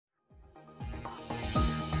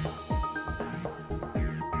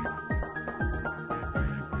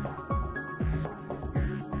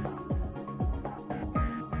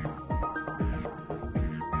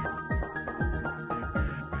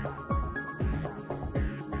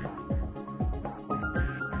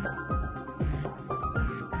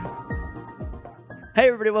Hey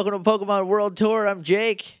everybody, welcome to Pokemon World Tour. I'm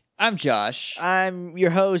Jake. I'm Josh. I'm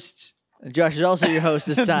your host. Josh is also your host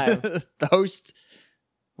this time. The host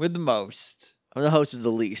with the most. I'm the host of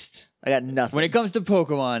the least. I got nothing. When it comes to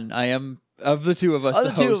Pokemon, I am, of the two of us, Of the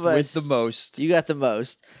the two host of us, with the most. You got the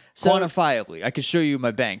most. So Quantifiably. I can show you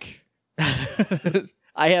my bank.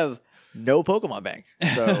 I have no Pokemon bank.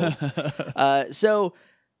 So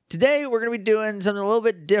today we're going to be doing something a little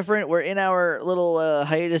bit different. We're in our little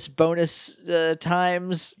hiatus bonus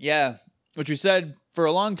times. Yeah. Which we said for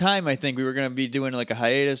a long time, I think we were going to be doing like a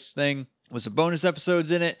hiatus thing with some bonus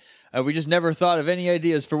episodes in it. We just never thought of any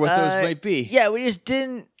ideas for what those might be. Yeah, we just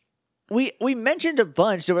didn't. We mentioned a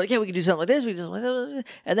bunch, so we're like, yeah, we can do something like this. We can do something like that.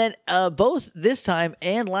 And then both this time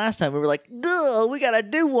and last time, we were like, duh, we got to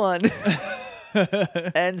do one.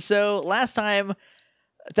 And so last time,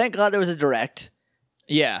 thank God there was a direct.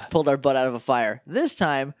 Yeah. Pulled our butt out of a fire. This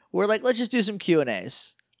time, we're like, let's just do some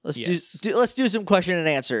Q&As. Let's do some question and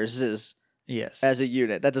answers Yes. as a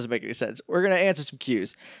unit. That doesn't make any sense. We're going to answer some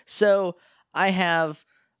Qs. So I have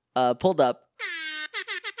pulled up.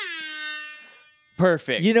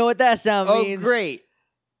 Perfect. You know what that sound means? Oh, great.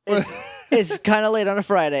 It's kind of late on a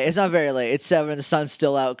Friday. It's not very late. It's 7 and the sun's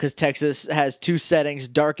still out because Texas has two settings,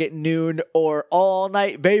 dark at noon or all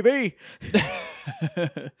night, baby.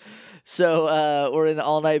 So we're in the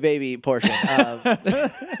all night baby portion.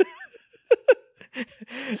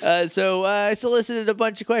 So I solicited a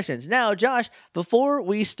bunch of questions. Now, Josh, before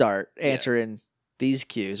we start answering these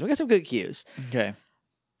Qs, we got some good Qs. Okay.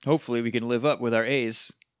 Hopefully we can live up with our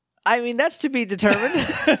A's. I mean, that's to be determined.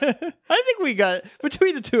 I think we got,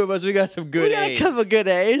 between the two of us, we got some good A's. We got a couple good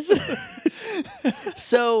A's.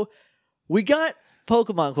 So we got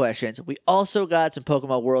Pokemon questions. We also got some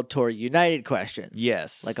Pokemon World Tour United questions.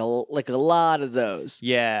 Yes. Like a lot of those.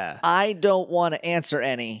 Yeah. I don't want to answer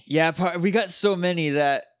any. Yeah, we got so many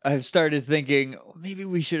that I've started thinking, maybe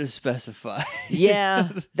we should have specified. Yeah,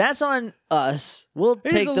 that's on us. We'll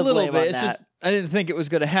take the little blame bit. on It's that. just I didn't think it was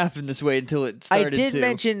going to happen this way until it I started. did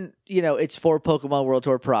mention, it's for Pokemon World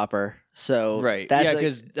Tour proper. So right. that's Yeah,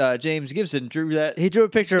 because James Gibson drew that. he drew a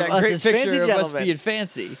picture of that us great as picture fancy of gentlemen. us being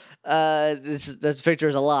fancy. That picture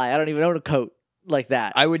is a lie. I don't even own a coat like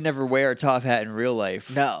that. I would never wear a top hat in real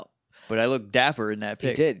life. No, But I look dapper in that he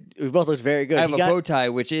pic. did. We both looked very good. I have a bow tie,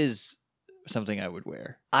 which is something I would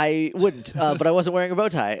wear. I wouldn't, but I wasn't wearing a bow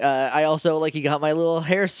tie. I also he got my little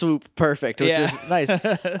hair swoop perfect, which is nice.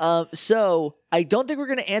 So I don't think we're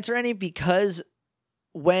going to answer any because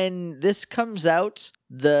when this comes out,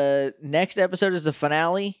 the next episode is the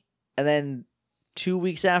finale, and then 2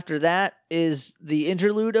 weeks after that is the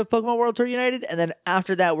interlude of Pokemon World Tour United, and then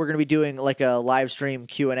after that we're going to be doing like a live stream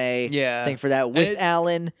Q&A thing for that with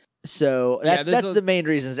Alan. So that's the main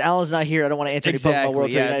reason. Is Alan's not here. I don't want to answer any Pokemon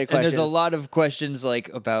World Tour United questions. And there's a lot of questions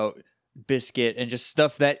about Biscuit and just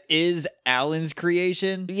stuff that is Alan's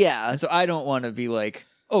creation. Yeah. And so I don't want to be like,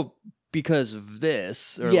 oh, because of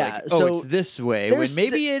this, or so it's this way, when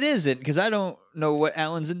maybe it isn't, because I don't know what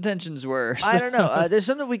Alan's intentions were. So. I don't know. There's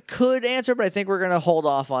something we could answer, but I think we're going to hold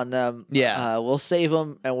off on them. Yeah. We'll save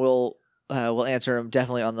them, and we'll answer them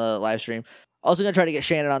definitely on the live stream. Also going to try to get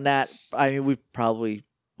Shannon on that. I mean, we probably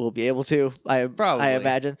will be able to, I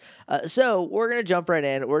imagine. So we're going to jump right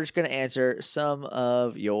in. We're just going to answer some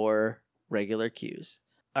of your regular Qs.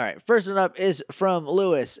 All right. First one up is from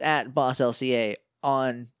Lewis at BossLCA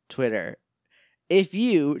on Twitter. If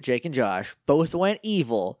you, Jake and Josh, both went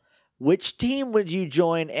evil, which team would you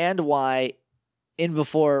join and why in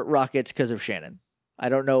before Rockets because of Shannon? I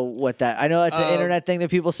don't know what that... I know that's an internet thing that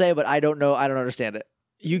people say, but I don't know. I don't understand it.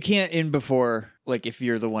 You can't in before, if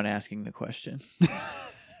you're the one asking the question.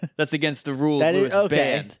 That's against the rules That Lewis is okay.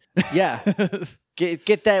 banned. Yeah.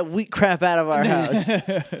 Get that weak crap out of our house.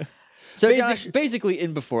 So basically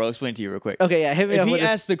in before, I'll explain to you real quick. Okay, yeah. Hit me if up he with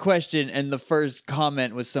asked the question and the first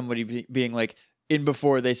comment was somebody being like, in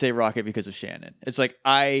before they say Rocket because of Shannon. It's like,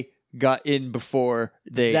 I got in before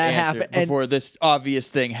they answered, before this obvious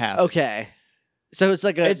thing happened. Okay. So it's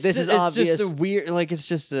like this is obvious. It's just a weird, it's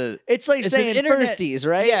just a... It's like saying firsties,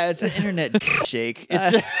 right? Yeah, it's an internet shake.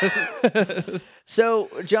 It's So,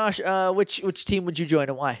 Josh, which team would you join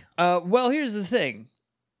and why? Well, here's the thing.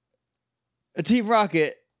 Team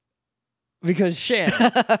Rocket, because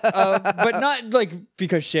Shannon. But not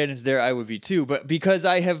because Shannon's there, I would be too, but because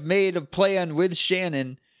I have made a plan with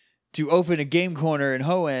Shannon to open a game corner in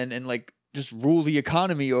Hoenn and just rule the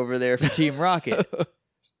economy over there for Team Rocket.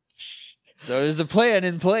 So there's a plan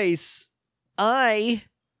in place. I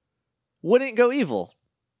wouldn't go evil.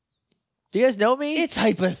 Do you guys know me? It's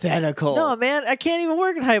hypothetical. No, man, I can't even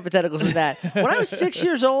work in hypotheticals in that. When I was 6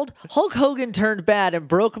 years old, Hulk Hogan turned bad and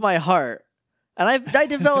broke my heart. And I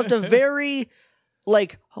developed a very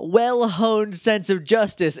like well-honed sense of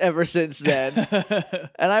justice ever since then,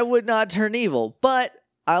 and I would not turn evil. But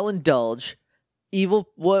I'll indulge. Evil.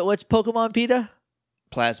 What's Pokemon, PETA?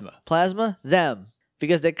 Plasma. Them,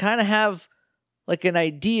 because they kind of have like an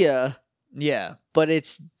idea. Yeah, but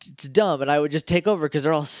it's dumb, and I would just take over because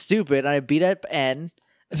they're all stupid. And I beat up N,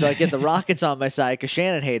 so I get the Rockets on my side because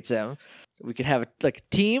Shannon hates him. We could have a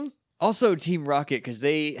team. Also, Team Rocket, because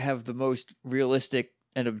they have the most realistic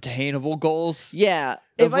and obtainable goals. Yeah.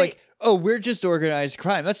 Of we're just organized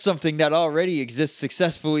crime. That's something that already exists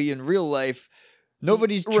successfully in real life.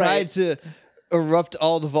 Nobody's tried to erupt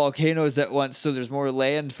all the volcanoes at once so there's more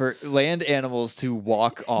land for land animals to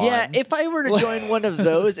walk on. Yeah, if I were to join one of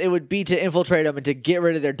those, it would be to infiltrate them and to get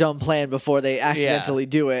rid of their dumb plan before they accidentally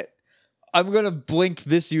do it. I'm going to blink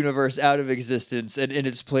this universe out of existence and in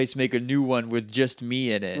its place make a new one with just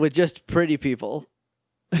me in it. With just pretty people.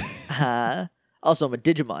 Also, I'm a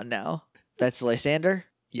Digimon now. That's Lysander?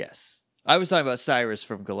 Yes. I was talking about Cyrus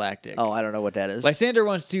from Galactic. Oh, I don't know what that is. Lysander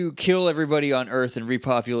wants to kill everybody on Earth and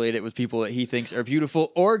repopulate it with people that he thinks are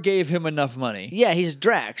beautiful or gave him enough money. Yeah, he's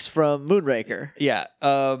Drax from Moonraker. Yeah.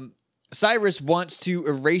 Cyrus wants to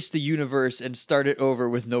erase the universe and start it over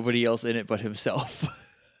with nobody else in it but himself.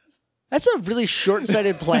 That's a really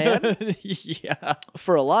short-sighted plan. Yeah.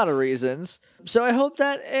 For a lot of reasons. So I hope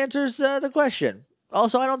that answers the question.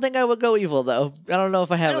 Also, I don't think I would go evil, though. I don't know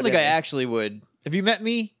if I have. I don't think I actually would. Have you met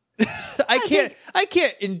me? I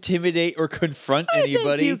can't intimidate or confront anybody.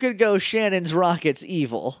 I think you could go Shannon's Rockets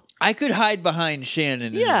evil. I could hide behind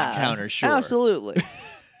Shannon in an encounter, sure. Absolutely.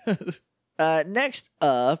 Next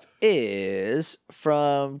up is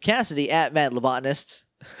from Cassidy at Mad Lobotanist.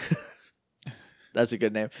 That's a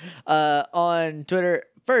good name. On Twitter,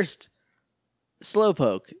 first,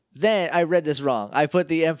 Slowpoke. Then, I read this wrong. I put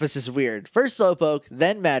the emphasis weird. First Slowpoke,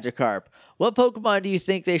 then Magikarp. What Pokemon do you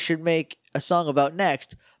think they should make a song about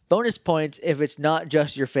next? Bonus points if it's not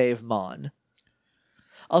just your fave Mon.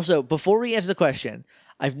 Also, before we answer the question,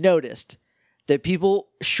 I've noticed that people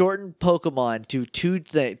shorten Pokemon to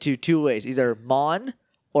two ways. Either Mon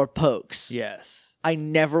or Pokes. Yes. I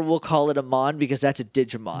never will call it a Mon because that's a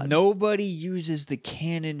Digimon. Nobody uses the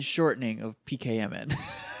canon shortening of PKMN.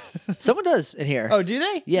 Someone does in here. Oh, do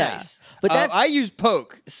they? Yeah. Nice. But that's I use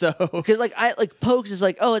Poke, so because Pokes is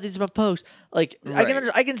like, oh, these are my Pokes. Like right.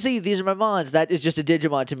 I can see these are my Mons. That is just a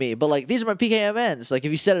Digimon to me. But like these are my PKMNs. Like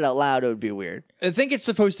if you said it out loud, it would be weird. I think it's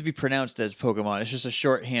supposed to be pronounced as Pokemon. It's just a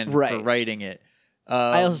shorthand for writing it.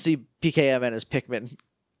 I also see PKMN as Pikmin.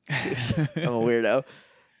 I'm a weirdo.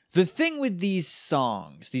 The thing with these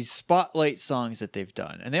songs, these spotlight songs that they've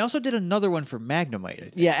done, and they also did another one for Magnemite, I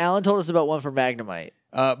think. Yeah, Alan told us about one for Magnemite.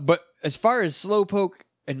 But as far as Slowpoke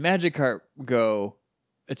and Magikarp go,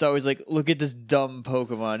 it's always like, look at this dumb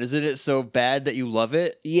Pokemon. Isn't it so bad that you love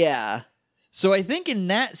it? Yeah. So I think in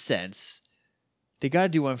that sense, they got to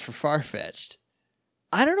do one for Farfetch'd.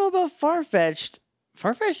 I don't know about Farfetch'd.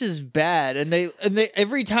 Farfetch'd is bad, and they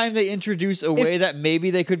every time they introduce a way that maybe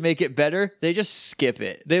they could make it better, they just skip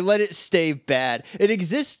it. They let it stay bad. It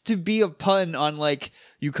exists to be a pun on like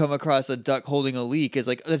you come across a duck holding a leek. It's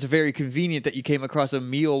like that's very convenient that you came across a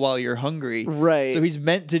meal while you're hungry. Right. So he's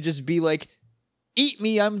meant to just be like, eat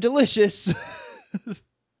me, I'm delicious.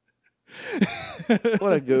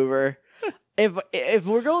 What a goober. If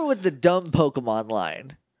we're going with the dumb Pokemon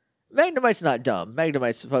line, Magnemite's not dumb.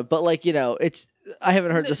 Magnemite's fun, but like, you know, I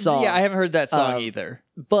haven't heard the song. Yeah, I haven't heard that song either.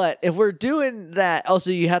 But if we're doing that, also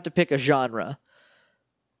you have to pick a genre.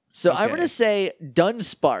 So I'm going to say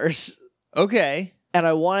Dunsparce. Okay. And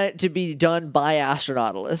I want it to be done by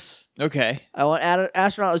Astronautilus. Okay. I want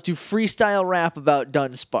Astronautilus to freestyle rap about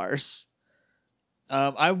Dunsparce.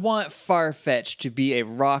 I want Farfetch'd to be a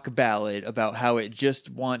rock ballad about how it just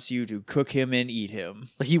wants you to cook him and eat him.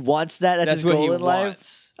 He wants that? That's his what goal he in life?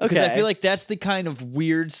 wants. Because I feel like that's the kind of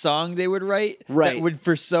weird song they would write that would,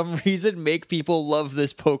 for some reason, make people love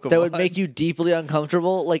this Pokemon. That would make you deeply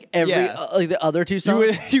uncomfortable, like like the other two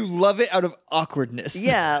songs? You love it out of awkwardness.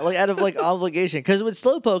 Yeah, like out of like obligation. Because with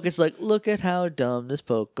Slowpoke, it's like, look at how dumb this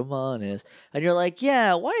Pokemon is. And you're like,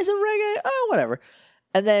 yeah, why is it reggae? Oh, whatever.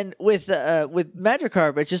 And then with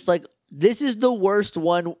Magikarp, it's just like, this is the worst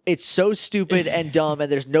one. It's so stupid and dumb,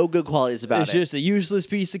 and there's no good qualities about it. It's just a useless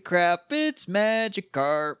piece of crap. It's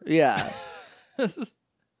Magikarp. Yeah.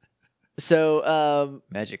 So,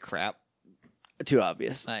 Magic crap. Too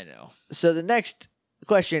obvious. I know. So the next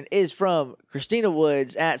question is from Christina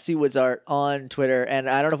Woods at CWoodsArt on Twitter, and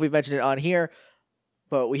I don't know if we've mentioned it on here,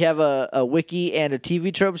 but we have a wiki and a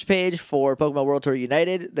TV tropes page for Pokemon World Tour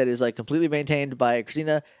United that is like completely maintained by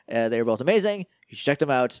Christina. They're both amazing. You should check them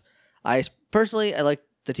out. I personally like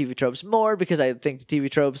the TV tropes more because I think the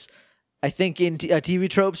TV tropes I think in a TV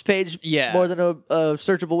tropes page more than a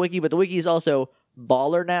searchable wiki, but the wiki is also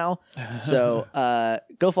baller now. So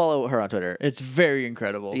go follow her on Twitter. It's very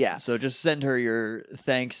incredible. Yeah. So just send her your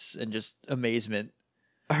thanks and just amazement.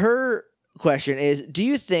 Her question is, do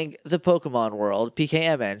you think the Pokemon world,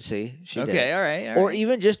 PKMNC, all right. or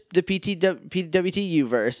even just the PWTU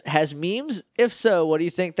verse, has memes? If so, what do you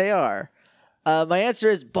think they are? My answer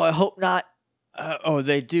is, boy, I hope not.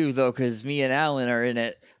 They do, though, because me and Alan are in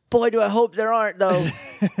it. Boy, do I hope there aren't, though.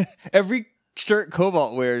 Every shirt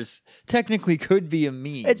Cobalt wears technically could be a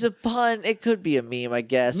meme. It's a pun. It could be a meme, I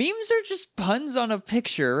guess. Memes are just puns on a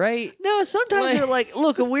picture, right? No, sometimes they're like,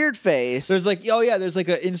 look, a weird face. There's like, there's like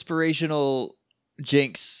an inspirational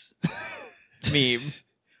Jinx meme.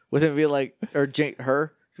 With him be like, or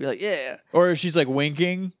her be like, yeah. Or she's like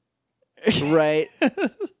winking. Right.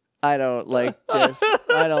 I don't like this.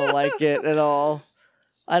 I don't like it at all.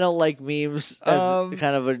 I don't like memes as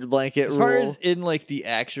kind of a blanket as rule. As far as in like the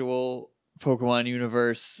actual Pokemon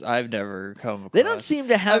universe, I've never come across. They don't seem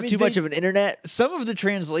to have too much of an internet. Some of the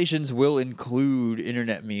translations will include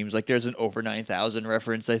internet memes. Like there's an over 9,000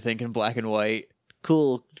 reference, I think, in black and white.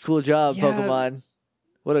 Cool job, Pokemon.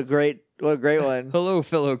 What a great one. Hello,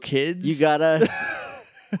 fellow kids. You got us.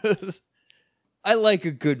 I like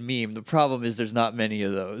a good meme. The problem is there's not many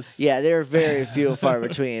of those. Yeah, they're very few and far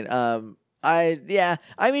between. I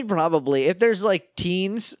mean, probably if there's like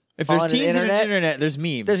teens. If there's teens on the internet, there's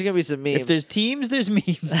memes. There's gonna be some memes. If there's teams, there's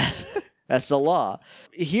memes. That's the law.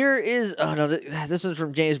 Here is this one's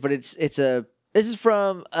from James, but this is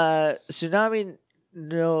from Tsunami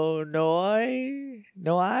Noai.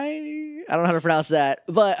 I don't know how to pronounce that,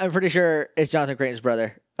 but I'm pretty sure it's Jonathan Creighton's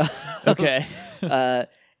brother. Okay.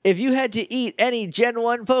 If you had to eat any Gen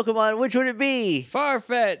 1 Pokemon, which would it be?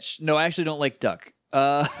 Farfetch. No, I actually don't like duck.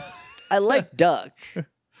 I like duck.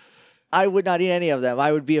 I would not eat any of them.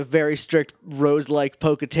 I would be a very strict rose-like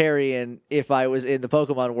Poketarian if I was in the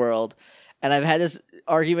Pokemon world. And I've had this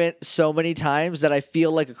argument so many times that I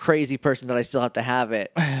feel like a crazy person that I still have to have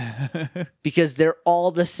it. Because they're all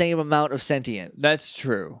the same amount of sentient. That's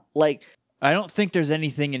true. Like, I don't think there's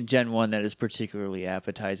anything in Gen 1 that is particularly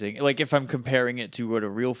appetizing. Like, if I'm comparing it to what a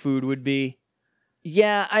real food would be.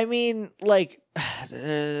 Yeah, I mean, like,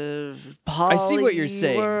 I see what you're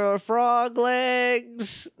saying. Frog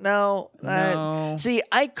legs? No. See,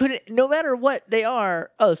 I couldn't, no matter what they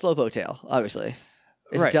are. Oh, Slowpoke tail, obviously.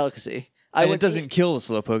 It's a delicacy. It doesn't kill the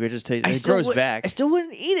Slowpoke. It just it grows back. I still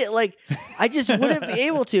wouldn't eat it. Like, I just wouldn't be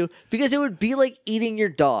able to because it would be like eating your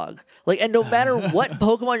dog. Like, and no matter what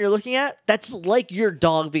Pokemon you're looking at, that's like your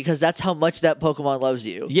dog because that's how much that Pokemon loves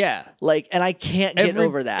you. Yeah. Like, and I can't get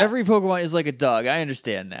over that. Every Pokemon is like a dog. I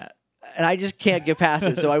understand that. And I just can't get past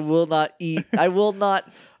it. So I will not eat. I will not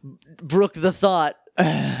brook the thought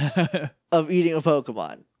of eating a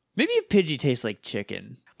Pokemon. Maybe a Pidgey tastes like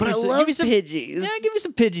chicken. But I love Pidgeys. Yeah, give me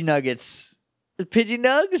some Pidgey nuggets. Pidgey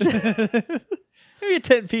nugs? Maybe a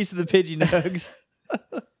 10-piece of the Pidgey nugs.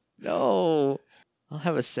 No. I'll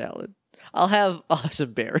have a salad. I'll have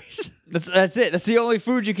some berries. That's it. That's the only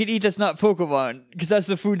food you can eat that's not Pokemon. Because that's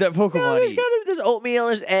the food that Pokemon eat. There's oatmeal,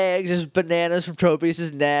 there's eggs, there's bananas from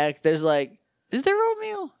Tropius' neck. There's like... Is there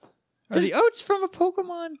oatmeal? Are the oats from a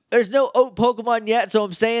Pokemon? There's no oat Pokemon yet, so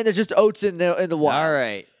I'm saying there's just oats in the wild. All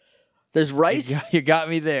right. There's rice. You got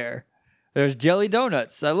me there. There's jelly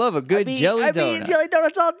donuts. I love a good jelly donut. I mean jelly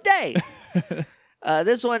donuts all day.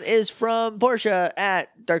 This one is from Portia at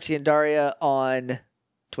Darksea Daria on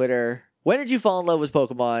Twitter. When did you fall in love with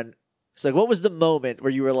Pokemon? It's like, what was the moment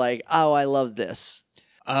where you were like, oh, I love this?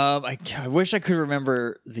 I wish I could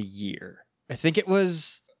remember the year. I think it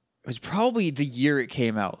was probably the year it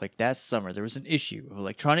came out. Like that summer, there was an issue of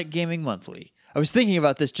Electronic Gaming Monthly. I was thinking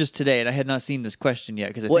about this just today, and I had not seen this question yet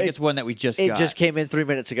because I think it's one that we just got. It just came in 3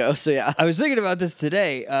 minutes ago, so yeah. I was thinking about this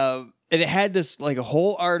today, and it had this like a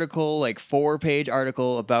whole article, like 4-page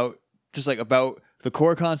article about the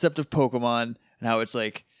core concept of Pokemon and how it's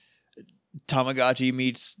like Tamagotchi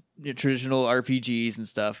meets traditional RPGs and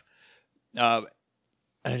stuff. There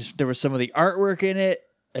was some of the artwork in it,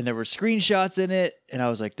 and there were screenshots in it, and I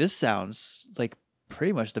was like, this sounds like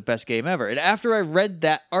pretty much the best game ever. And after I read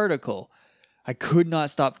that article, I could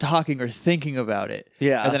not stop talking or thinking about it.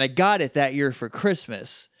 Yeah. And then I got it that year for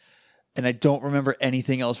Christmas. And I don't remember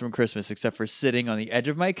anything else from Christmas except for sitting on the edge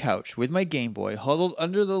of my couch with my Game Boy, huddled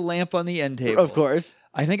under the lamp on the end table. Of course.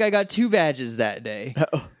 I think I got 2 badges that day.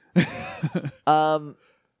 I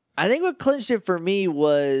think what clinched it for me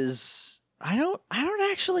was I don't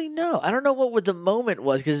actually know. I don't know what the moment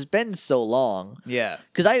was because it's been so long. Yeah.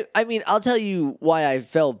 Because I mean, I'll tell you why I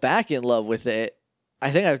fell back in love with it.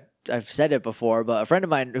 I think I've I've said it before, but a friend of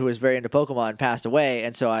mine who was very into Pokemon passed away,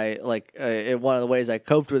 and so I one of the ways I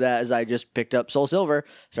coped with that is I just picked up Soul Silver,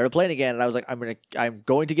 started playing again, and I was like, I'm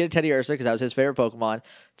going to get a Teddiursa because that was his favorite Pokemon.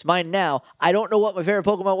 It's mine now. I don't know what my favorite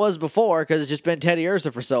Pokemon was before because it's just been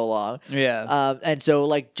Teddiursa for so long. Yeah. And so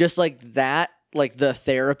like just like that, like the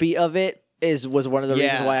therapy of it was one of the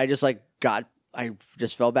reasons why I just like I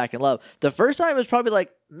just fell back in love. The first time was probably like,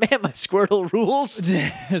 man, my Squirtle rules.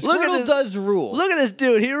 Squirtle does rule. Look at this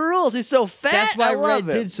dude. He rules. He's so fat. That's why Red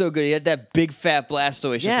did so good. He had that big fat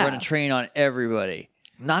Blastoise just running train on everybody.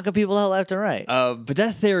 Knocking people out left and right. But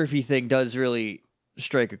that therapy thing does really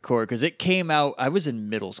strike a chord because it came out, I was in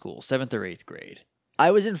middle school, 7th or 8th grade.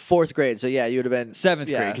 I was in 4th grade, so yeah, you would have been... 7th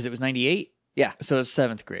grade, because it was 98? Yeah. So it was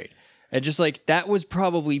 7th grade. And just like, that was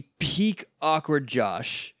probably peak awkward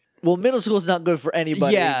Josh. Well, middle school is not good for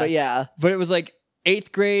anybody, but yeah. But it was like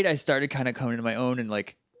 8th grade, I started kind of coming to my own and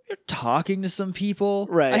like talking to some people.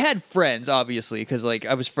 Right. I had friends, obviously, because like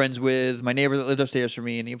I was friends with my neighbor that lived upstairs from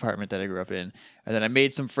me in the apartment that I grew up in. And then I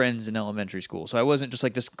made some friends in elementary school. So I wasn't just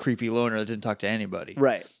like this creepy loner that didn't talk to anybody.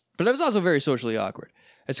 Right. But I was also very socially awkward.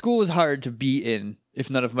 At school was hard to be in if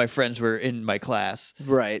none of my friends were in my class.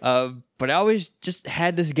 Right. But I always just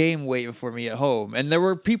had this game waiting for me at home. And there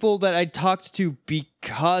were people that I talked to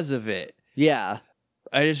because of it. Yeah.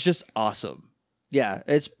 And it's just awesome. Yeah,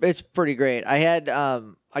 it's pretty great. I had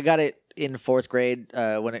I got it in 4th grade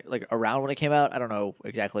when it came out. I don't know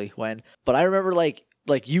exactly when, but I remember like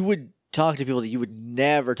you would talk to people that you would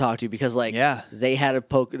never talk to because they had a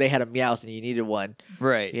Meowth and you needed one.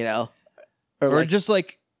 Right. You know. Or just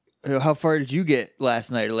like, how far did you get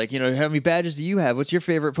last night? Or like, you know, how many badges do you have? What's your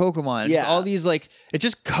favorite Pokemon? Yeah. Just all these like, it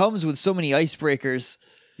just comes with so many icebreakers.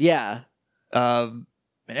 Yeah. And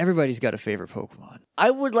everybody's got a favorite Pokemon.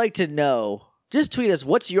 I would like to know. Just tweet us.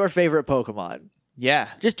 What's your favorite Pokemon? Yeah.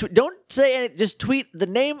 Just don't say anything. Just tweet the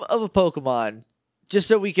name of a Pokemon, just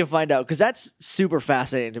so we can find out, because that's super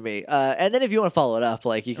fascinating to me. And then if you want to follow it up,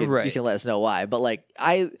 like you can let us know why. But like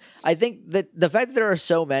I think that the fact that there are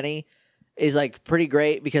so many is like pretty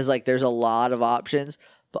great because like there's a lot of options.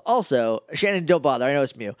 But also, Shannon, don't bother. I know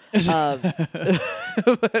it's Mew.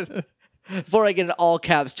 Before I get an all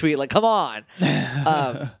caps tweet, like, come on.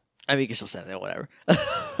 I mean, you can still send it, whatever.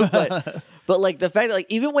 but like the fact that like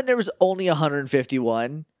even when there was only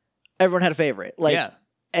 151, everyone had a favorite. Like,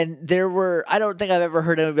 and there were, I don't think I've ever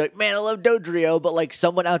heard anyone be like, man, I love Dodrio, but like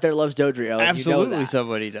someone out there loves Dodrio. Absolutely, you know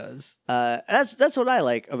somebody does. That's what I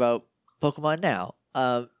like about Pokemon now.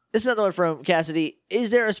 This is another one from Cassidy.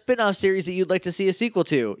 Is there a spin-off series that you'd like to see a sequel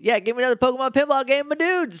to? Yeah, give me another Pokemon pinball game, my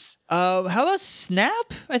dudes. How about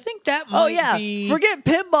Snap? I think that might be... Forget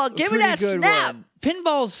pinball. Give me that Snap. One.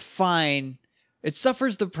 Pinball's fine. It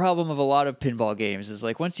suffers the problem of a lot of pinball games. Is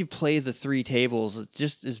like once you play the 3 tables, it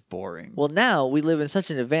just is boring. Well, now we live in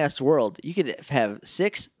such an advanced world. You could have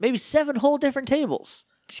 6, maybe 7 whole different tables.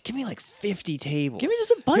 Just give me like 50 tables. Give me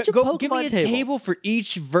just a bunch of Pokemon Give me a table for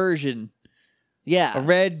each version. Yeah. A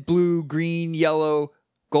red, blue, green, yellow,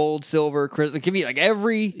 gold, silver, crystal. Give me like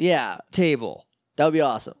every table. That would be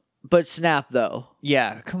awesome. But Snap, though.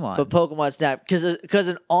 Yeah, come on. But Pokemon Snap. Because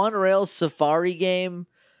an on-rails Safari game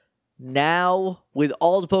now with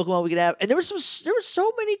all the Pokemon we could have. And there were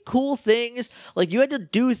so many cool things. Like, you had to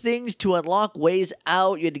do things to unlock ways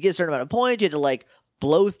out. You had to get a certain amount of points. You had to, like,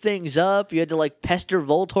 blow things up. You had to, like, pester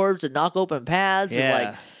Voltorbs to knock open paths. Yeah. And,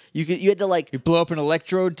 like, you had to like... You blow up an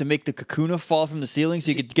electrode to make the Kakuna fall from the ceiling so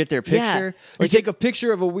you could get their picture. Yeah. Like, you take a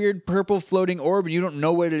picture of a weird purple floating orb and you don't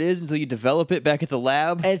know what it is until you develop it back at the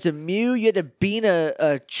lab. And it's a Mew. You had to bean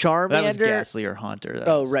a Charmander. That was Ghastly or Haunter.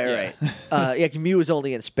 Right. Yeah, Mew was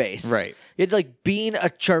only in space. Right. You had to like bean a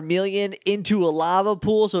Charmeleon into a lava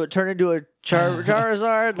pool so it turned into a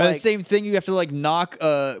Charizard. The same thing, you have to like knock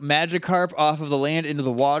a Magikarp off of the land into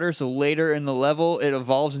the water so later in the level it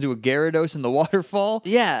evolves into a Gyarados in the waterfall.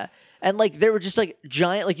 Yeah. And like they were just like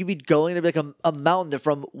giant, like you'd be going, there'd be like a mountain that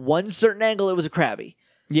from one certain angle it was a Krabby.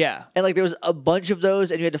 Yeah. And like there was a bunch of those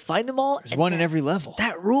and you had to find them all. There's one in every level.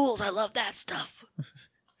 That rules. I love that stuff.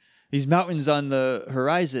 These mountains on the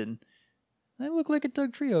horizon, they look like a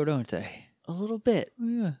Dugtrio, don't they? A little bit. Oh,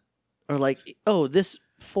 yeah. Or like, oh, this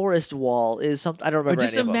forest wall is something, I don't remember. But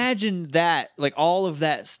just imagine that, like all of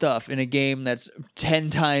that stuff in a game that's 10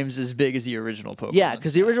 times as big as the original Pokemon. Yeah,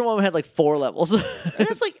 because the original one had like 4 levels. And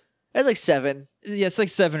it's like... It's like 7. Yeah, it's like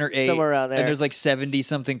 7 or 8. Somewhere around there. And there's like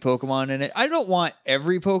 70-something Pokemon in it. I don't want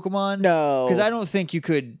every Pokemon. No. Because I don't think you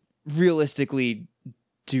could realistically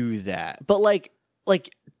do that. But like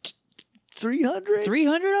 300?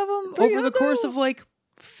 300 of them? Over the course of like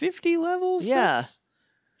 50 levels? Yeah.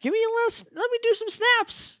 Give me let me do some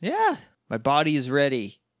snaps. Yeah. My body is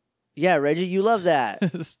ready. Yeah, Reggie, you love that.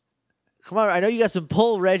 Come on, I know you got some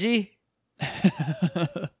pull, Reggie.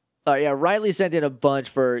 Yeah, Riley sent in a bunch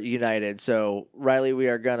for United. So Riley,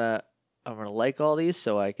 I'm gonna like all these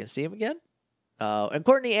so I can see him again. And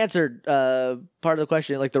Courtney answered part of the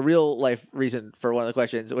question, like the real life reason for one of the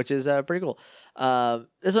questions, which is pretty cool.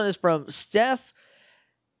 This one is from Steph.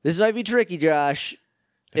 This might be tricky, Josh.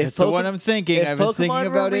 If the one I'm thinking, I've been thinking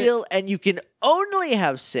about real and you can only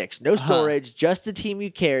have 6, no storage, just the team you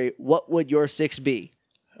carry, what would your 6 be?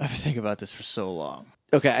 I've been thinking about this for so long.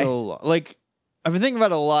 Okay. So long. Like, I've been thinking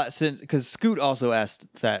about it a lot since, because Scoot also asked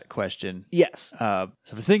that question. Yes. So I've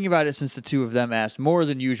been thinking about it since the two of them asked more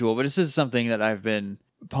than usual, but this is something that I've been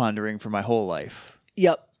pondering for my whole life.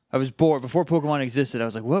 Yep. I was bored. Before Pokemon existed, I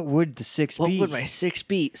was like, what would the 6 be? What would my 6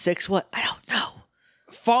 be? 6 what? I don't know.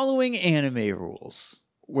 Following anime rules,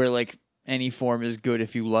 where like any form is good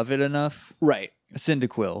if you love it enough. Right. A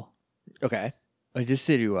Cyndaquil. Okay. A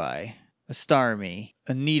Decidueye. A Starmie.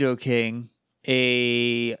 A Nidoking.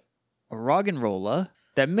 A Roggenrola.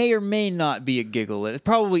 That may or may not be a Gigalith. It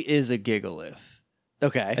probably is a Gigalith.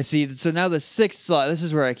 Okay. I see. So now the 6th slot, this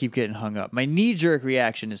is where I keep getting hung up. My knee-jerk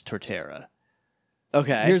reaction is Torterra.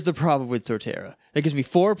 Okay. Here's the problem with Torterra. That gives me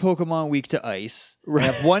 4 Pokemon weak to ice. Right.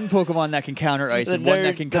 I have 1 Pokemon that can counter ice and 1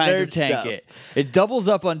 that can kind of tank stuff. it. It doubles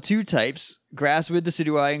up on 2 types, grass with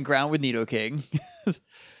Decidueye and ground with Nidoking.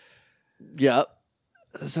 Yep.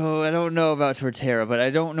 So I don't know about Torterra, but I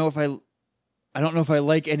don't know if I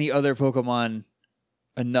like any other Pokemon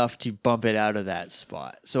enough to bump it out of that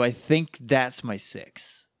spot. So I think that's my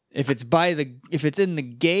 6. If it's in the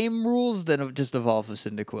game rules, then it'll just evolve the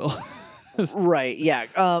Cyndaquil. Right, yeah.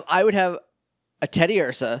 I would have a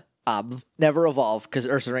Teddiursa. Never evolve because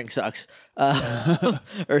Ursa Ring sucks.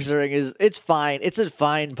 Ursa Ring it's fine. It's a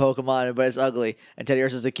fine Pokemon, but it's ugly. And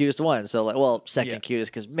Teddiursa is the cutest one. So like, second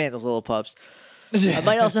cutest because man, those little pups. I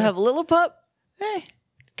might also have Lillipup.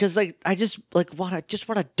 Because like I just want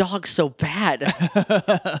a dog so bad.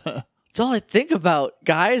 That's all I think about,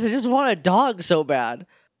 guys. I just want a dog so bad.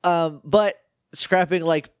 But scrapping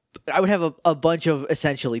I would have a bunch of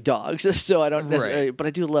essentially dogs, so I don't necessarily. Right. But I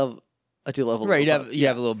do love a right. You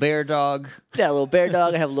have a little bear dog. Yeah, a little bear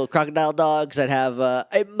dog. I have a little crocodile dog. Because I'd have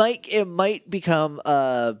it might become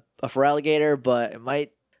a Feraligatr, but it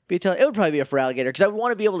might be it would probably be a Feraligatr because I would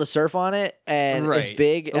want to be able to surf on it, and it's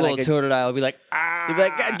big. A little Totodile would be like, you'd be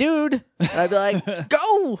like, dude, and I'd be like,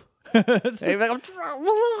 go. And you'd be like, I'm a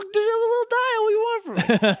little dial. What do you want from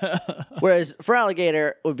me? Whereas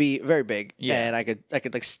Feraligatr would be very big, and I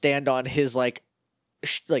could like stand on his like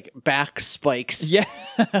back spikes. Yeah,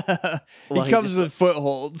 he comes with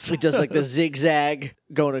footholds. He does like the zigzag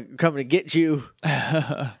coming to get you.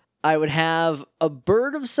 I would have a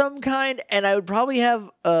bird of some kind, and I would probably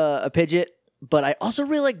have a Pidgeot. But I also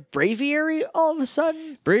really like Braviary all of a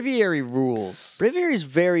sudden. Braviary rules. Braviary is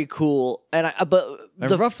very cool. And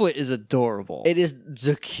Rufflet is adorable. It is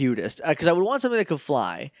the cutest. Because I would want something that could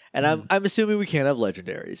fly. And I'm assuming we can't have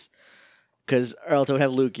legendaries. Because Erlta would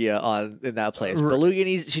have Lugia in that place. But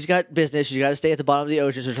Lugia she's got business. She's got to stay at the bottom of the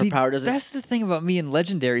ocean so her power doesn't... That's the thing about me and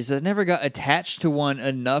legendaries. I never got attached to one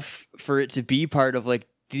enough for it to be part of like,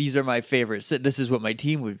 these are my favorites. This is what my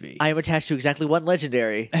team would be. I am attached to exactly one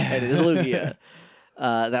legendary, and it is Lugia.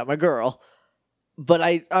 That my girl. But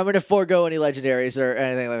I'm going to forego any legendaries or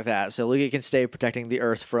anything like that. So Lugia can stay protecting the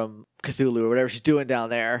Earth from Cthulhu or whatever she's doing down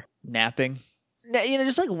there. Napping.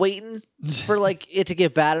 Just like waiting for like it to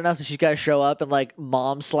get bad enough that she's got to show up and like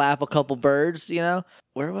mom slap a couple birds.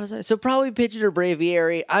 Where was I? So probably Pidgeot or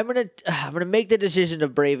Braviary. I'm gonna make the decision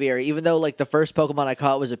of Braviary, even though like the first Pokemon I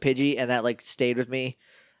caught was a Pidgey, and that like stayed with me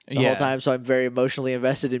the whole time, so I'm very emotionally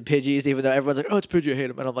invested in Pidgeys, even though everyone's like, oh, it's Pidgey, I hate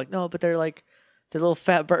them. And I'm like, no, but they're little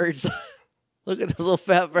fat birds. Look at those little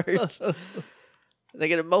fat birds. They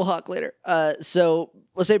get a mohawk later. So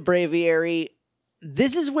we'll say Braviary.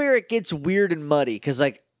 This is where it gets weird and muddy, because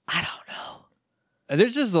like, I don't know.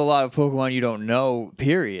 There's just a lot of Pokemon you don't know,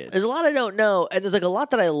 period. There's a lot I don't know, and there's like a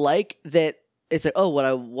lot that I like that it's like, oh, what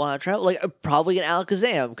I want to try, like probably an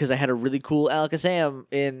Alakazam, because I had a really cool Alakazam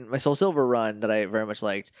in my Soul Silver run that I very much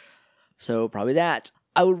liked. So probably that.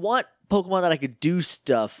 I would want Pokemon that I could do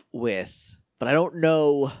stuff with, but I don't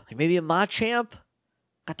know. Like maybe a Machamp.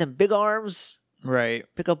 Got them big arms. Right.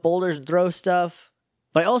 Pick up boulders and throw stuff.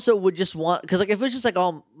 But I also would just want, because like if it's just like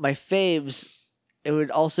all my faves, it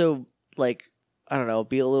would also like, I don't know,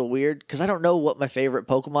 be a little weird, because I don't know what my favorite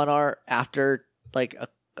Pokemon are after like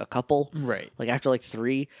a couple. Right. Like after like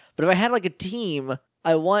 3. But if I had like a team,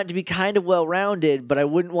 I want it to be kind of well-rounded, but I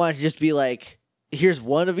wouldn't want it to just be like here's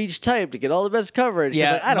one of each type to get all the best coverage.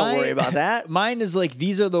 Yeah, like, I don't worry about that. Mine is like,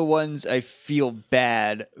 these are the ones I feel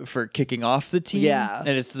bad for kicking off the team. Yeah. And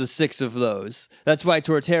it's the 6 of those. That's why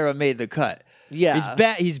Torterra made the cut.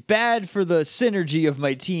 Yeah. He's bad for the synergy of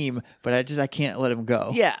my team, but I can't let him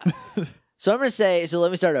go. Yeah. So I'm going to say, so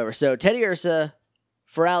let me start over. So Teddiursa,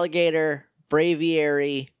 Feraligatr,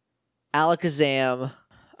 Braviary, Alakazam.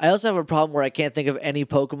 I also have a problem where I can't think of any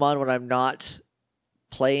Pokemon when I'm not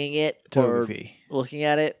playing it or looking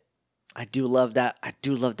at it. I do love that. I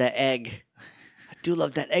do love that egg. I do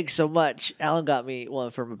love that egg so much. Alan got me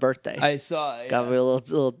one for my birthday. I saw it. Got me a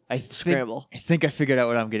little scramble. I think I figured out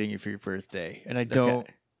what I'm getting you for your birthday, and I don't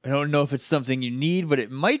know if it's something you need, but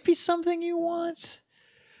it might be something you want.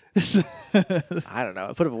 I don't know.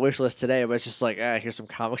 I put up a wish list today, but it's just like, here's some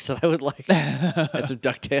comics that I would like and some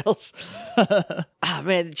DuckTales.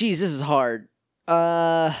 Man, geez, this is hard.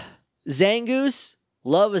 Zangoose,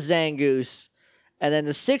 love a Zangoose, and then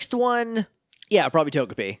the 6th one, yeah, probably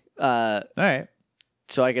Togepi. All right.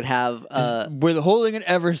 So I could have we're holding an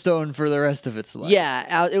Everstone for the rest of its life.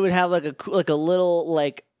 Yeah, it would have like a little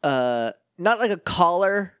not like a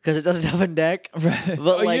collar because it doesn't have a neck, right?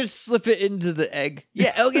 But you just slip it into the egg.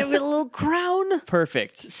 Yeah, it'll give it a little crown.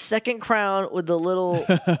 Perfect. 2nd crown with the little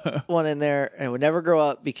one in there, and it would never grow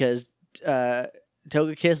up because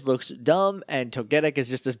Togekiss looks dumb and Togetic is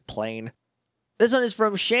just as plain. This one is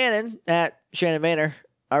from Shannon at Shannon Manor,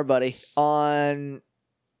 our buddy, on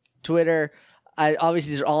Twitter. Obviously,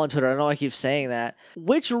 these are all on Twitter. I know I keep saying that.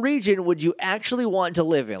 Which region would you actually want to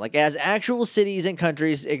live in? Like, as actual cities and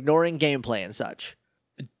countries, ignoring gameplay and such?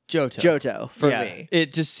 Johto, for me.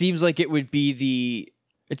 It just seems like it would be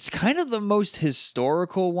it's kind of the most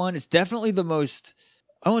historical one. It's definitely the most,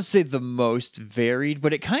 I won't say the most varied,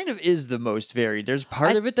 but it kind of is the most varied. There's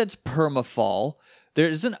part of it that's permafall.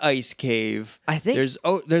 There's an ice cave. I think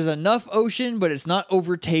there's enough ocean, but it's not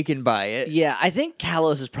overtaken by it. Yeah, I think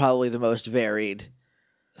Kalos is probably the most varied.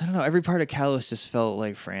 I don't know. Every part of Kalos just felt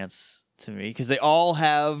like France to me because they all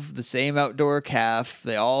have the same outdoor calf.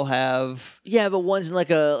 They all have but one's in like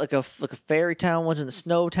a fairy town. One's in the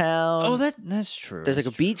snow town. Oh, that's true. There's like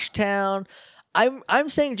a beach town. I'm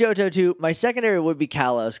saying Johto too. My secondary would be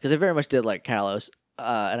Kalos because I very much did like Kalos,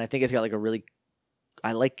 and I think it's got like a really.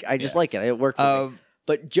 I just like it. It worked for me.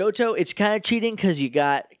 But Johto, it's kind of cheating because you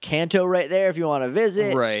got Kanto right there if you want to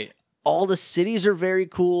visit. Right. All the cities are very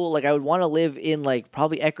cool. Like, I would want to live in, like,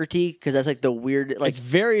 probably Ecruteak because that's, like, the weird... Like, it's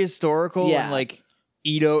very historical and, like,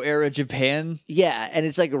 Edo-era Japan. Yeah, and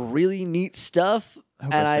it's, like, really neat stuff. I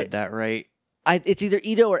hope I said that right. It's either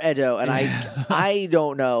Edo or Edo, and I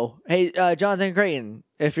don't know. Hey, Jonathan Creighton,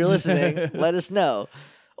 if you're listening, let us know.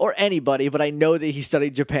 Or anybody, but I know that he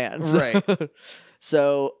studied Japan. So. Right.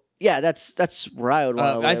 So, yeah, that's where I would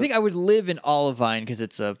want to live. I think I would live in Olivine because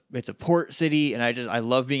it's a port city, and I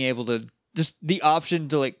love being able to just the option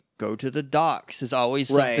to like go to the docks is always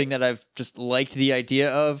something that I've just liked the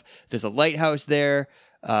idea of. There's a lighthouse there.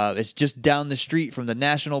 It's just down the street from the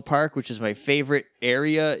national park, which is my favorite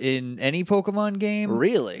area in any Pokemon game.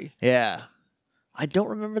 Really? Yeah. I don't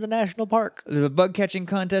remember the national park. The bug catching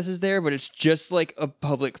contest is there, but it's just like a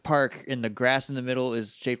public park, and the grass in the middle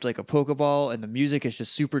is shaped like a Pokeball, and the music is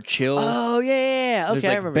just super chill. Oh yeah, okay, There's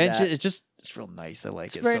like I remember benches. that. It's real nice. I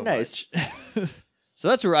like it very so nice. much. So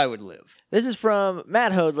that's where I would live. This is from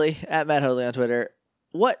Matt Hoadley at Matt Hoadley on Twitter.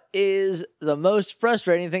 What is the most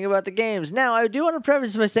frustrating thing about the games? Now, I do want to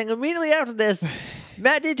preface by saying immediately after this,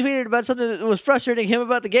 Matt did tweet about something that was frustrating him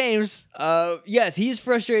about the games. Yes, he's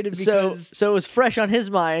frustrated because... So it was fresh on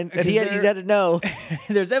his mind, and he had to know.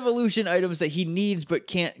 There's evolution items that he needs but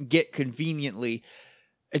can't get conveniently.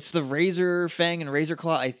 It's the Razor Fang and Razor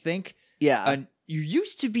Claw, I think. Yeah. You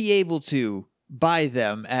used to be able to buy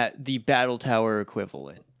them at the Battle Tower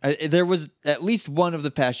equivalent. There was at least one of the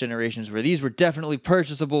past generations where these were definitely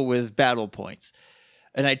purchasable with battle points.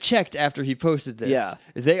 And I checked after he posted this. Yeah.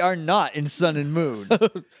 They are not in Sun and Moon.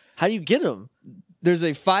 How do you get them? There's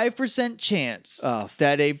a 5% chance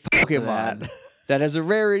that a Pokemon that has a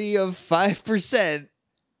rarity of 5%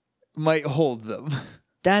 might hold them.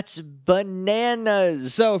 That's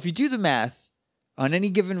bananas. So if you do the math, on any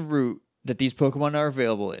given route that these Pokemon are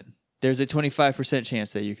available in, there's a 25%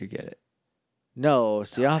 chance that you could get it. No,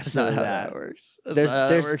 it's the opposite of that works. There's a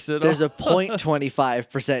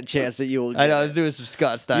 0.25% chance that you will get I know, I was doing some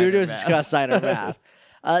Scott Steiner You were doing math. some Scott Steiner math.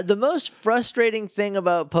 The most frustrating thing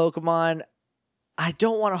about Pokemon, I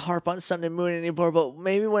don't want to harp on Sun and Moon anymore, but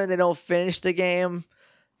maybe when they don't finish the game,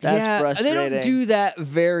 that's frustrating. They don't do that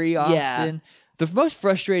very often. Yeah. The most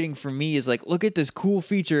frustrating for me is like, look at this cool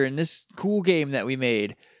feature in this cool game that we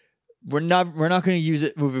made. we're not going to use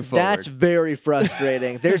it moving forward. That's very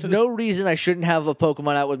frustrating. There's no reason I shouldn't have a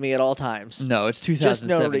Pokemon out with me at all times. No, it's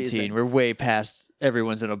 2017. We're way past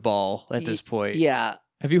everyone's in a ball at this point. Yeah.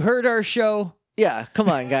 Have you heard our show? Yeah, come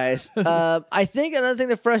on, guys. I think another thing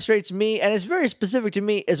that frustrates me, and it's very specific to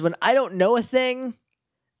me, is when I don't know a thing,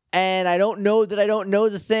 and I don't know that I don't know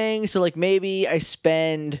the thing. So, like, maybe I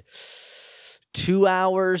spend 2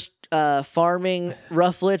 hours farming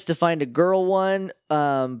Rufflets to find a girl one,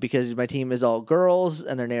 because my team is all girls,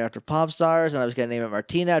 and they're named after pop stars, and I was going to name it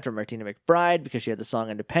Martina after Martina McBride, because she had the song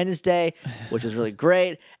Independence Day, which was really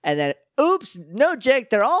great. And then, oops, no, Jake,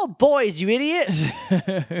 they're all boys, you idiot.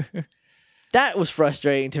 That was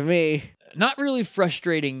frustrating to me. Not really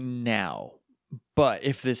frustrating now, but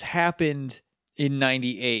if this happened in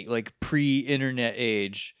 98, like pre-internet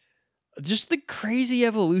age, just the crazy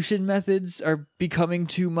evolution methods are becoming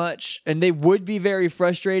too much, and they would be very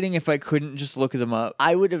frustrating if I couldn't just look them up.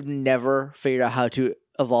 I would have never figured out how to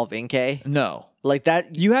evolve Inkay. No. Like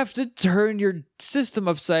that. You have to turn your system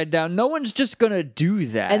upside down. No one's just going to do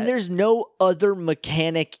that. And there's no other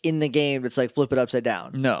mechanic in the game that's like flip it upside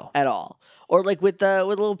down. No. At all. Or like with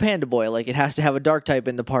little Panda Boy, like it has to have a dark type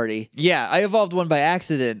in the party. Yeah, I evolved one by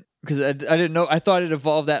accident because I didn't know. I thought it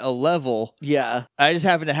evolved at a level. Yeah. I just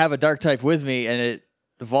happened to have a dark type with me, and it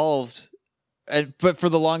evolved. But for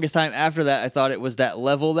the longest time after that, I thought it was that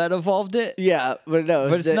level that evolved it. Yeah, but no.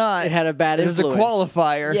 But it's not. It had a bad influence. It was a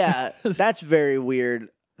qualifier. Yeah, that's very weird.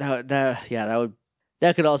 That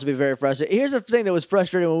could also be very frustrating. Here's the thing that was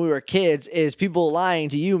frustrating when we were kids is people lying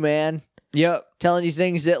to you, man. Yep. Telling you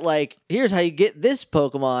things that like, here's how you get this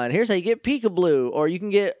Pokemon. Here's how you get Peekaboo. Or you can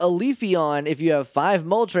get a Leafeon if you have 5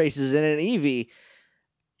 Moltres and an Eevee.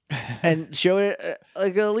 And show it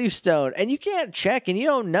like a Leaf Stone. And you can't check and you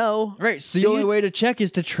don't know. Right. So the only way to check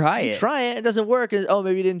is to try it. Try it. It doesn't work. And,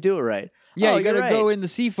 maybe you didn't do it right. Yeah, you got to go in the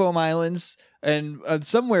Seafoam Islands. And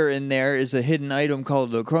somewhere in there is a hidden item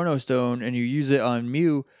called the Chrono Stone. And you use it on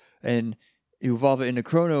Mew. And you evolve it into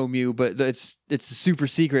Chrono Mew, but it's super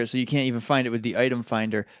secret, so you can't even find it with the item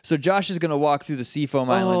finder. So Josh is going to walk through the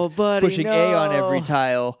Seafoam Islands, pushing A on every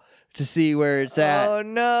tile to see where it's at. Oh,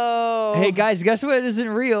 no. Hey, guys, guess what isn't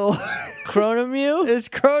real? Chrono Mew? It's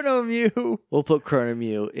Chrono Mew. We'll put Chrono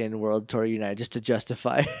Mew in World Tour United just to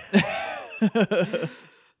justify.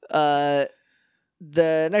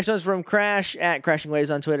 The next one's from Crash at Crashing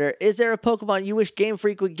Waves on Twitter. Is there a Pokemon you wish Game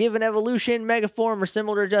Freak would give an evolution, mega form, or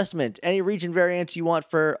similar adjustment? Any region variants you want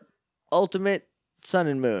for Ultimate Sun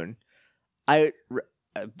and Moon? I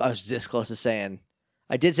was this close to saying.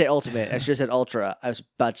 I did say Ultimate. I should have said Ultra. I was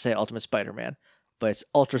about to say Ultimate Spider-Man. But it's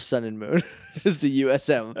Ultra Sun and Moon. It's the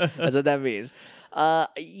USM. That's what that means.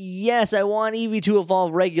 Yes, I want Eevee to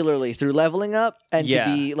evolve regularly through leveling up and to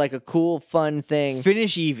be like a cool, fun thing.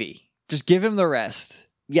 Finish Eevee. Just give him the rest.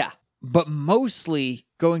 Yeah. But mostly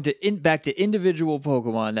going to back to individual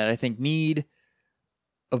Pokemon that I think need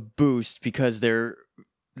a boost because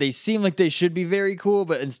they seem like they should be very cool,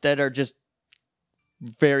 but instead are just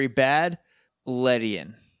very bad.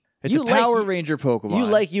 Ledian. It's a Power Ranger Pokemon. You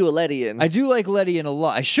like a Ledian. I do like Ledian a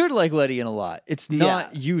lot. I should like Ledian a lot. It's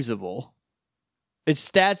not usable. Its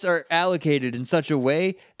stats are allocated in such a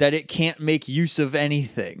way that it can't make use of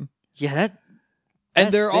anything. Yeah,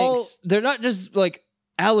 and they're not just like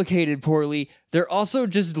allocated poorly, they're also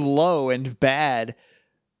just low and bad.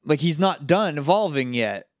 Like he's not done evolving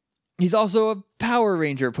yet. He's also a Power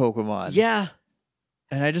Ranger Pokemon. Yeah.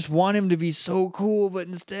 And I just want him to be so cool, but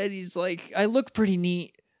instead he's like, I look pretty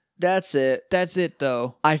neat. That's it. That's it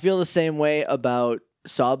though. I feel the same way about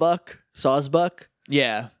Sawsbuck.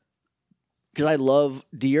 Yeah. Because I love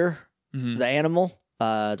deer, the animal.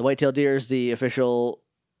 The white-tailed deer is the official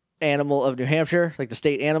animal of New Hampshire, like the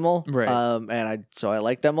state animal, right? So I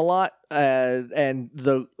like them a lot. And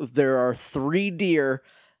there are 3 deer.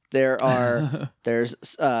 There's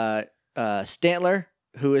Stantler,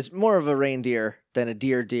 who is more of a reindeer than a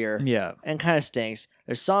deer, yeah, and kind of stinks.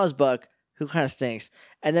 There's Sawsbuck, who kind of stinks,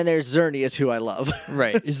 and then there's Xerneas, who I love.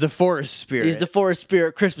 Right, he's the forest spirit. He's the forest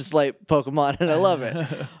spirit Christmas light Pokemon, and I love it.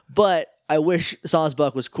 But I wish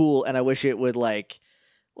Sawsbuck was cool, and I wish it would like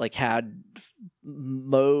had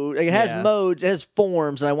mode. Like it has modes, it has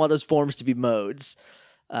forms, and I want those forms to be modes.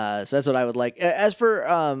 So that's what I would like. As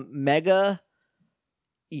for Mega,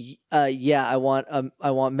 I want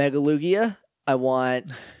Mega Lugia. I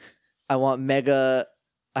want Mega.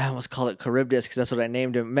 I almost call it Charybdis because that's what I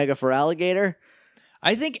named him. Mega for Alligator.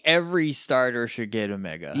 I think every starter should get a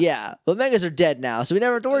Mega. Yeah, but Megas are dead now, so we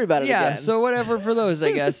never have to worry about it again. Yeah, so whatever for those,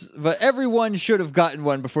 I guess. But everyone should have gotten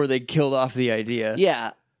one before they killed off the idea.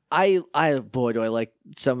 Yeah. boy, do I like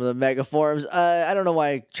some of the mega forms. I don't know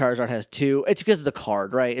why Charizard has 2. It's because of the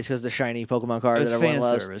card, right? It's because the shiny Pokemon card that everyone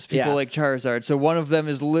loves. Service. People like Charizard. So one of them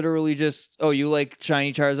is literally just, oh, you like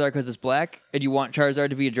shiny Charizard because it's black, and you want Charizard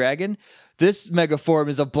to be a dragon. This mega form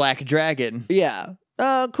is a black dragon. Yeah.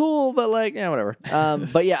 Cool, but like, yeah, whatever.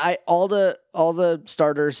 But yeah, all the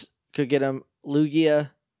starters could get them.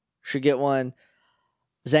 Lugia should get one.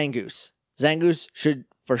 Zangoose should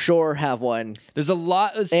for sure have one. There's a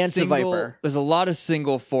lot of Seviper. There's a lot of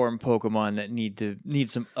single form Pokemon that need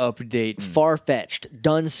some update. Farfetch'd,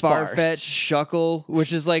 Dunsparce, Shuckle,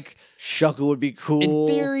 which is like Shuckle would be cool.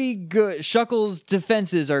 In theory, good. Shuckle's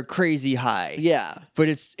defenses are crazy high. Yeah, but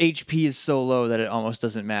its HP is so low that it almost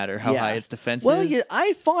doesn't matter how high its defense is. Yeah,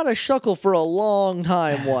 I fought a Shuckle for a long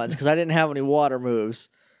time once because I didn't have any water moves.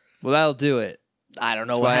 Well, that'll do it. I don't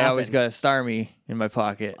know That's what why happened. I always got a Starmie in my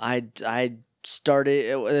pocket. I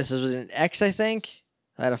started. This was an X, I think.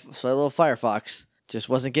 I had a little Firefox. Just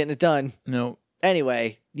wasn't getting it done. No.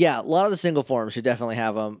 Anyway, yeah, a lot of the single forms should definitely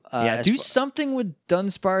have them. Do something with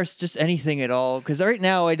Dunsparce, just anything at all. Because right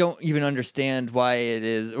now I don't even understand why it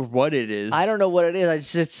is or what it is. I don't know what it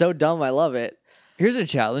is. It's so dumb. I love it. Here's a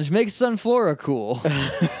challenge: make Sunflora cool.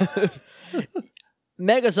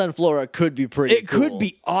 Mega Sunflora could be pretty. It could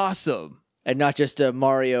be awesome, and not just a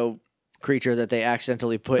Mario creature that they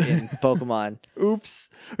accidentally put in Pokemon. Oops,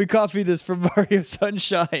 we copied this from Mario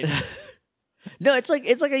Sunshine. No, it's like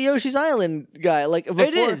a Yoshi's Island guy. Like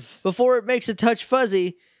before it makes a touch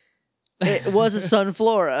fuzzy, it was a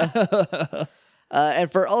Sunflora.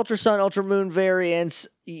 And for Ultra Sun, Ultra Moon variants,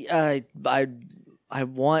 I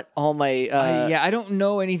want all my. I don't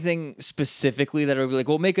know anything specifically that I would be like,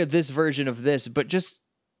 well, make this version of this, but just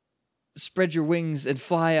spread your wings and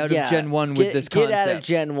fly out of Gen 1 with this concept. Get out of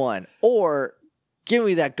Gen 1. Or give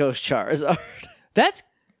me that Ghost Charizard.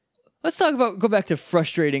 Let's go back to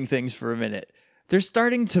frustrating things for a minute. They're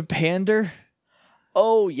starting to pander.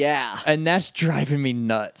 Oh, yeah. And that's driving me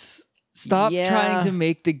nuts. Stop trying to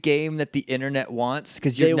make the game that the internet wants,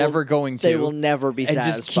 because you're never going to. They will never be satisfied.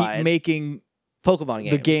 And just keep making Pokemon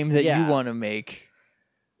games. The game that you want to make.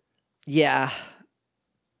 Yeah.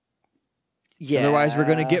 Yeah. Otherwise, we're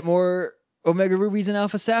going to get more Omega Rubies and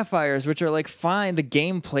Alpha Sapphires, which are like fine. The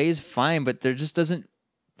game plays fine, but there just doesn't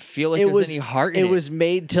feel like there's any heart in it. It was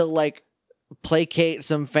made to like placate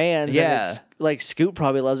some fans. Yeah. And like Scoot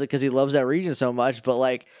probably loves it because he loves that region so much, but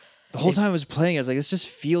like the whole time I was playing, I was like, this just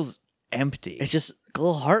feels empty. It's just a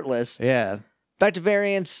little heartless. Yeah. Back to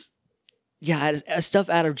variants. Yeah, stuff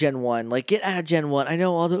out of Gen 1. Like, get out of Gen 1. I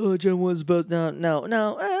know all the, Gen 1's best.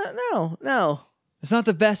 No. It's not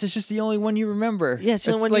the best. It's just the only one you remember. Yeah, it's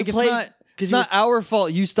the only one you play. It's not our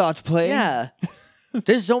fault you stopped playing. Yeah.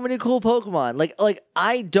 There's so many cool Pokemon. Like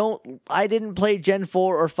I didn't play Gen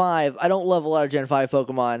 4 or 5. I don't love a lot of Gen 5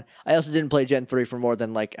 Pokemon. I also didn't play Gen 3 for more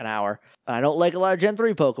than like an hour. I don't like a lot of Gen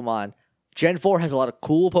 3 Pokemon. Gen 4 has a lot of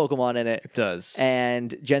cool Pokemon in it. It does.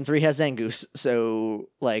 And Gen 3 has Zangoose. So,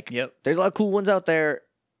 like, there's a lot of cool ones out there.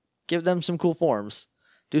 Give them some cool forms.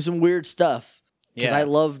 Do some weird stuff. Because I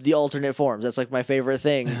love the alternate forms. That's, like, my favorite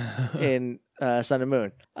thing in Sun and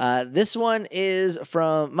Moon. This one is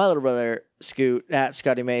from my little brother, Scoot, at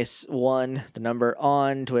Scotty Mace 1, the number,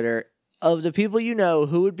 on Twitter. Of the people you know,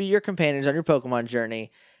 who would be your companions on your Pokemon journey?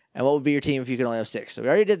 And what would be your team if you could only have 6? So we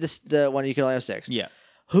already did the one you could only have 6. Yeah.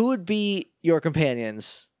 Who would be your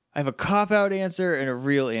companions? I have a cop-out answer and a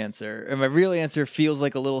real answer. And my real answer feels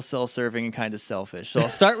like a little self-serving and kind of selfish. So I'll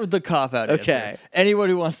start with the cop-out answer. Anyone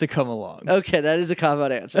who wants to come along. Okay, that is a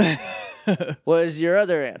cop-out answer. What is your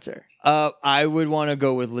other answer? I would want to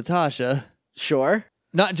go with Latasha. Sure.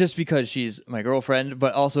 Not just because she's my girlfriend,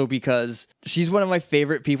 but also because she's one of my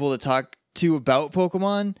favorite people to talk to about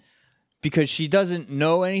Pokemon, because she doesn't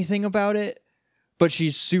know anything about it, but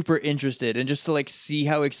she's super interested, and just to like see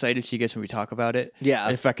how excited she gets when we talk about it. Yeah.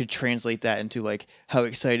 And if I could translate that into like how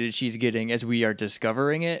excited she's getting as we are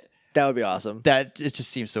discovering it, that would be awesome. It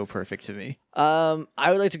just seems so perfect to me. I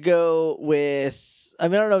would like to go with, I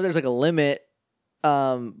don't know if there's like a limit,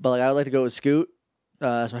 but like I would like to go with Scoot.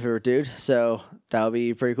 That's my favorite dude, so that would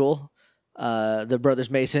be pretty cool. The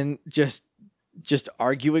brothers Mason just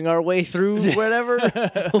arguing our way through wherever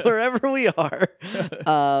we are.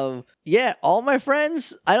 All my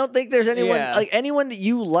friends. I don't think there's anyone like anyone that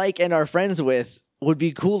you like and are friends with would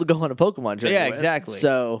be cool to go on a Pokemon journey. Yeah, with. exactly.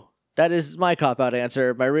 So that is my cop-out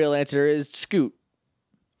answer. My real answer is Scoot.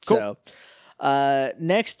 Cool. So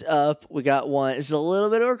next up, we got one. It's a little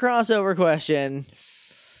bit of a crossover question.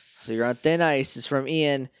 So you're on thin ice. It's from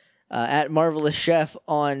Ian. At Marvelous Chef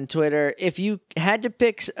on Twitter. If you had to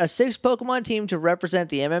pick a 6 Pokemon team to represent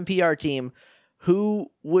the MMPR team,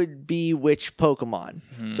 who would be which Pokemon.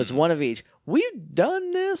 So it's one of each. We've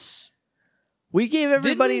done this. We gave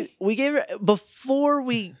everybody. Before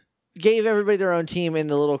we gave everybody their own team in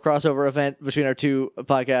the little crossover event between our two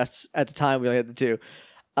podcasts. At the time, we only had the two.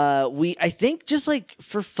 I think just like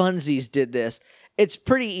for funsies did this. It's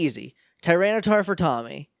pretty easy. Tyranitar for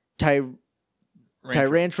Tommy.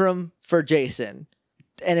 Tyrantrum for Jason.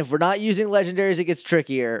 And if we're not using legendaries, it gets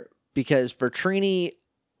trickier because for Trini,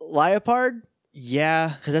 Liepard.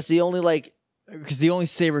 Yeah, because that's the only because the only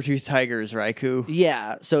saber-toothed tiger is Raikou.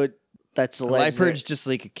 Yeah, so that's a legendary. Liepard's just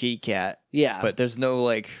like a kitty cat. Yeah, but there's no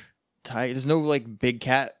there's no big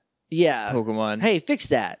cat. Yeah, Pokemon. Hey, fix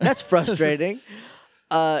that. That's frustrating.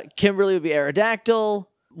 Kimberly would be Aerodactyl.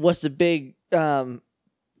 What's the big Bastiodon?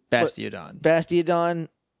 Bastiodon?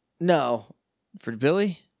 No. For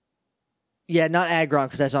Billy? Yeah, not Aggron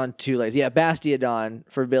because that's on two legs. Yeah, Bastiodon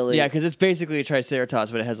for Billy. Yeah, because it's basically a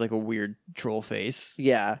Triceratops, but it has like a weird troll face.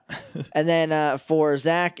 Yeah. And then for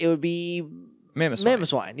Zach, it would be Mamoswine.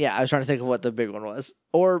 Mamoswine. Yeah, I was trying to think of what the big one was.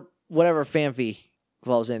 Or whatever Phanpy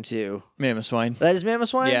evolves into. Mamoswine. That is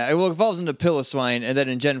Mamoswine? Yeah, it evolves into Piloswine, and then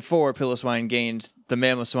in Gen 4, Piloswine gains the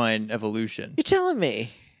Mamoswine evolution. You're telling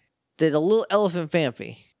me there's a little elephant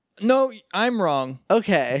Phanpy? No, I'm wrong.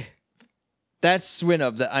 Okay. That's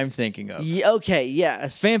Swinub that I'm thinking of. Okay,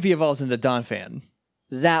 yes. Phanpy evolves into Donphan.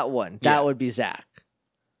 That one. That would be Zach.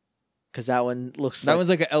 Because that one looks That one's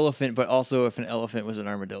like an elephant, but also if an elephant was an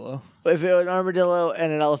armadillo. If it was an armadillo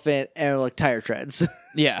and an elephant and like tire treads.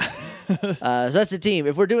 Yeah. So that's the team.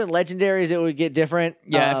 If we're doing legendaries, it would get different.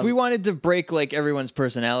 Yeah, if we wanted to break like everyone's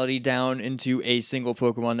personality down into a single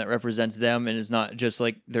Pokemon that represents them and is not just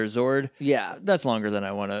like their Zord. Yeah. That's longer than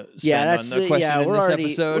I want to spend on the question in this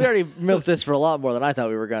episode. We already milked this for a lot more than I thought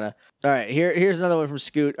we were gonna. All right, here's another one from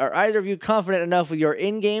Scoot. Are either of you confident enough with your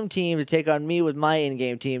in-game team to take on me with my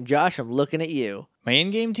in-game team? Josh, I'm looking at you. My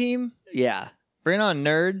in-game team? Yeah. Bring it on,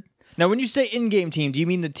 nerd. Now, when you say in-game team, do you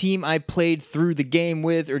mean the team I played through the game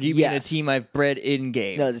with, or do you mean a team I've bred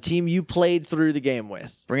in-game? No, the team you played through the game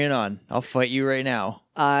with. Bring it on. I'll fight you right now.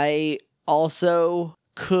 I also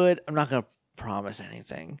could... I'm not going to promise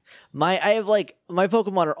anything. My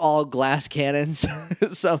Pokemon are all glass cannons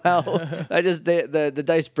somehow. The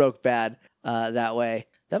dice broke bad that way.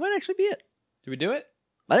 That might actually be it. Did we do it?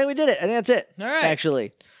 I think we did it. I think that's it. All right.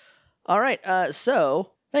 Actually. All right.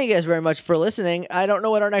 So thank you guys very much for listening. I don't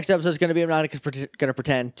know what our next episode is going to be. I'm not going to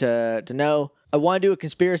pretend to know. I want to do a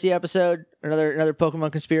conspiracy episode, another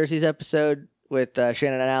Pokemon conspiracies episode with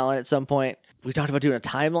Shannon and Alan at some point. We talked about doing a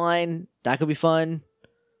timeline. That could be fun.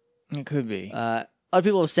 It could be. A lot of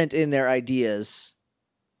people have sent in their ideas.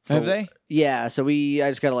 Have they? Yeah. So I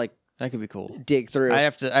just gotta that could be cool. Dig through. I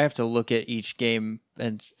have to look at each game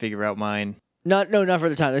and figure out mine. Not for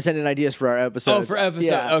the time. They sent in ideas for our episodes. Oh, for episode.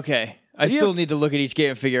 Yeah. Okay. I still need to look at each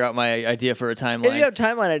game and figure out my idea for a timeline. If you have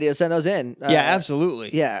timeline ideas, send those in. Yeah,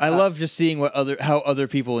 absolutely. Yeah. I love just seeing how other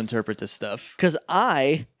people interpret this stuff. Because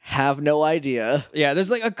I have no idea. Yeah,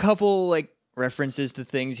 there's like a couple like references to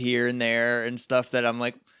things here and there and stuff that I'm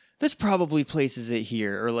like, this probably places it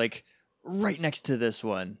here or like right next to this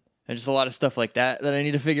one. And just a lot of stuff like that I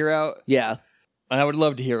need to figure out. Yeah. And I would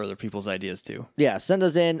love to hear other people's ideas too. Yeah, send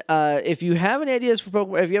those in. If you have any ideas for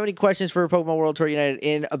Pokemon, if you have any questions for Pokemon World Tour United,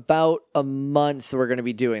 in about a month, we're going to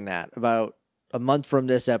be doing that. About a month from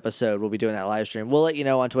this episode, we'll be doing that live stream. We'll let you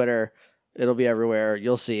know on Twitter. It'll be everywhere.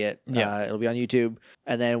 You'll see it. Yeah. It'll be on YouTube.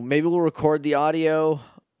 And then maybe we'll record the audio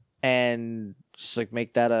and just like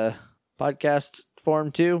make that a podcast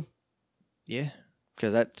form too. Yeah.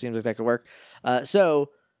 Because that seems like that could work. So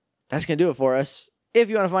that's going to do it for us. If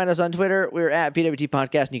you want to find us on Twitter, we're at PWT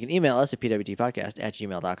Podcast, and you can email us at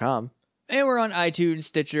pwtpodcast@gmail.com. And we're on iTunes,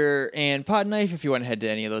 Stitcher, and Podknife if you want to head to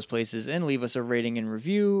any of those places and leave us a rating and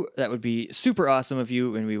review. That would be super awesome of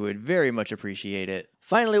you, and we would very much appreciate it.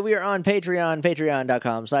 Finally, we are on Patreon,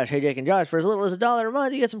 patreon.com/HeyJakeandJosh. For as little as $1 a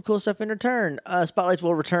month, you get some cool stuff in return. Spotlights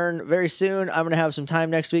will return very soon. I'm going to have some time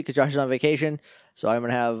next week because Josh is on vacation, so I'm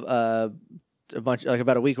going to have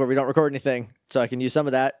about a week where we don't record anything, so I can use some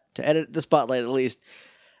of that to edit the Spotlight at least.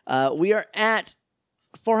 We are at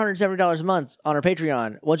 $470 a month on our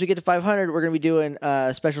Patreon. Once we get to 500, we're going to be doing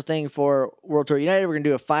a special thing for World Tour United. We're going to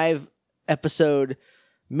do a 5-episode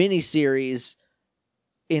mini-series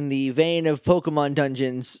in the vein of Pokemon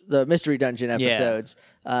Dungeons, the Mystery Dungeon episodes.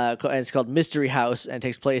 And it's called Mystery House, and it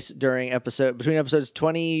takes place between episodes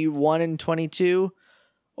 21 and 22,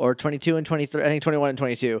 or 22 and 23, I think 21 and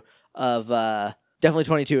 22 of definitely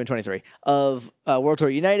 22 and 23 of World Tour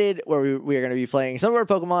United, where we are going to be playing some of our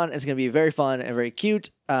Pokemon. It's going to be very fun and very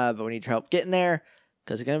cute, but we need your help getting there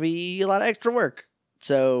because it's going to be a lot of extra work.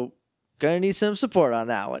 So gonna need some support on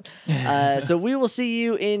that one. So we will see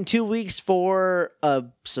you in 2 weeks for a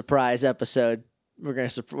surprise episode. We're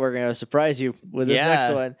gonna surprise you with this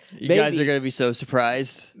next one. You guys are gonna be so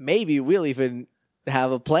surprised. Maybe we'll even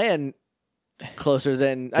have a plan closer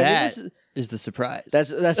than that is the surprise.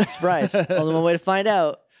 That's the surprise. Only one way to find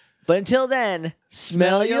out. But until then,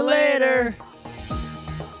 smell you later.